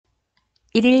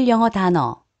일일 영어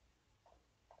단어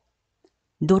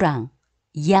노랑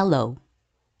yellow,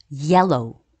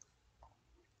 yellow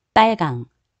빨강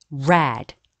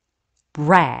red,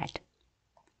 red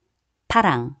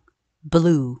파랑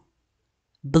blue,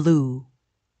 blue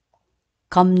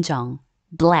검정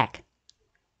black,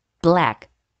 black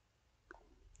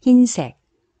흰색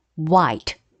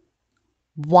white,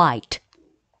 white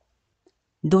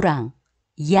노랑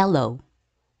yellow,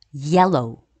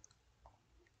 yellow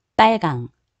빨강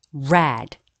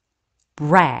red,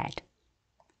 red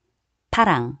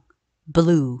파랑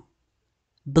blue,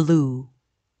 blue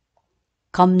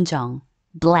검정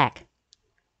black,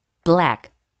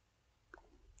 black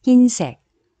흰색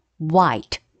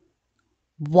white,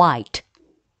 white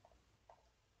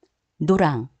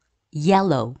노랑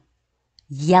yellow,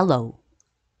 yellow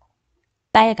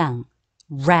빨강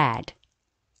red,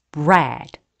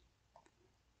 red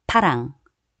파랑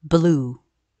blue,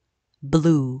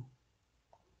 blue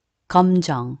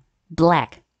검정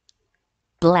black,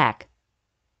 black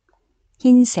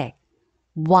흰색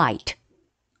white,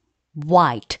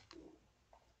 white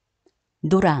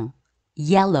노랑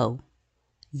yellow,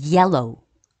 yellow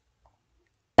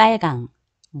빨강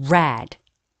red,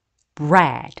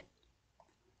 red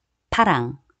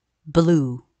파랑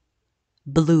blue,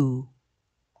 blue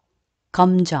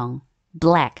검정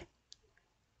black,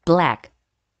 black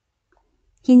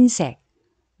흰색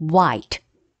white,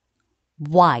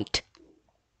 white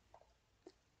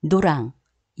노랑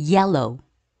yellow,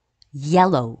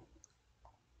 yellow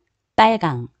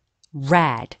빨강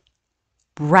red,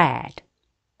 red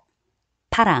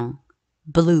파랑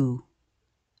blue,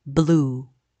 blue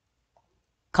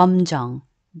검정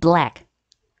black,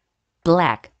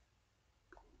 black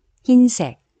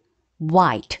흰색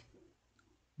white,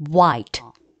 white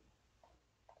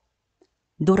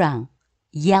노랑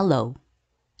yellow,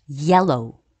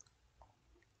 yellow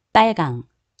빨강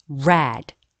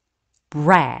red,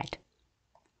 red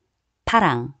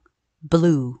파랑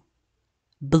blue,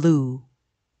 blue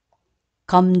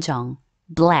검정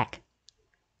black,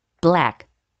 black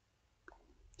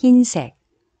흰색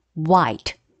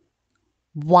white,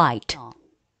 white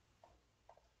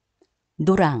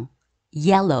노랑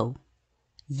yellow,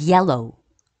 yellow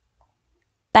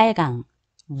빨강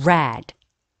red,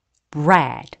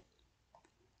 red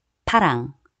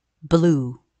파랑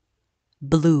blue,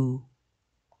 blue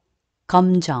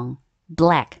검정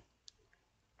black,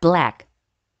 black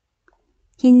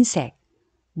흰색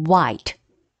white,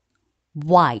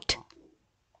 white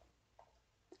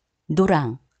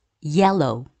노랑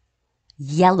yellow,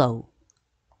 yellow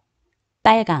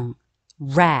빨강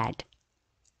red,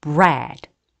 red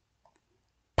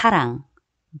파랑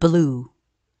blue,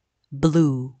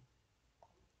 blue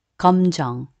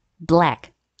검정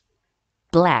black,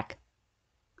 black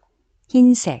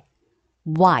흰색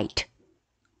white,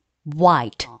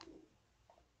 white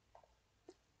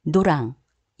노랑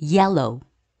yellow,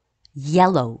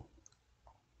 yellow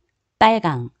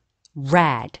빨강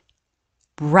red,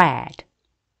 red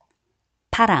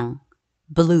파랑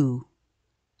blue,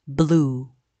 blue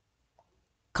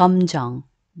검정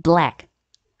black,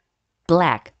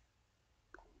 black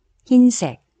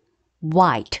흰색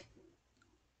white,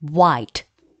 white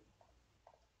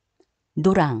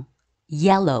노랑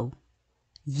yellow,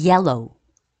 yellow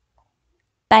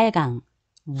빨강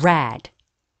red,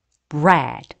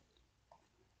 red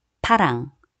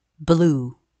파랑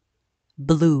blue,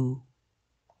 blue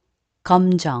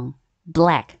검정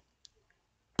black,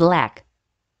 black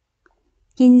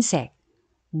흰색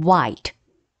white,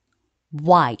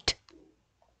 white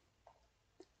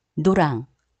노랑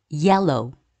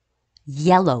yellow,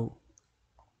 yellow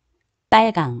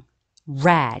빨강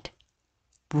red,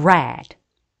 red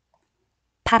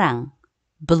파랑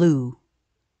blue,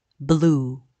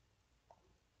 blue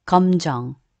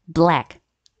검정 black,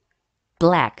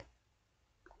 black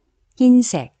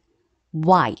흰색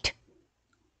white,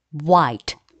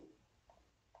 white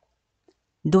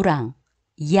노랑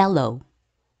yellow,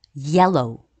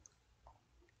 yellow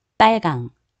빨강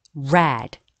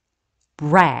red,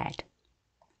 red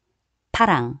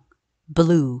파랑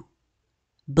blue,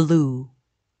 blue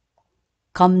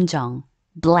검정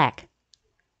black,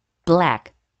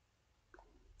 black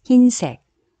흰색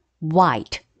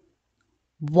white,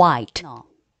 white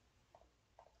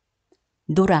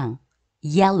노랑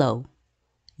yellow,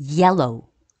 yellow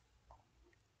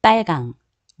빨강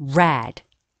red,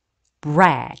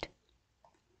 red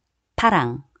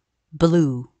파랑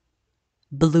blue,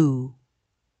 blue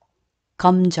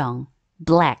검정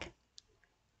black,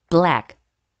 black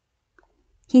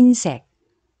흰색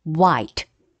white,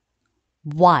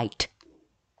 white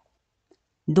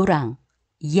노랑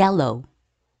yellow,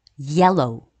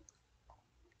 yellow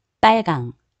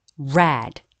빨강,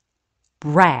 red,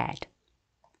 red.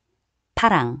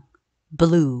 파랑,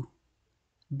 blue,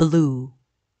 blue.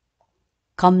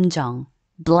 검정,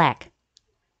 black,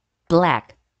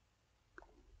 black.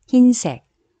 흰색,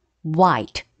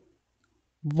 white,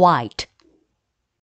 white.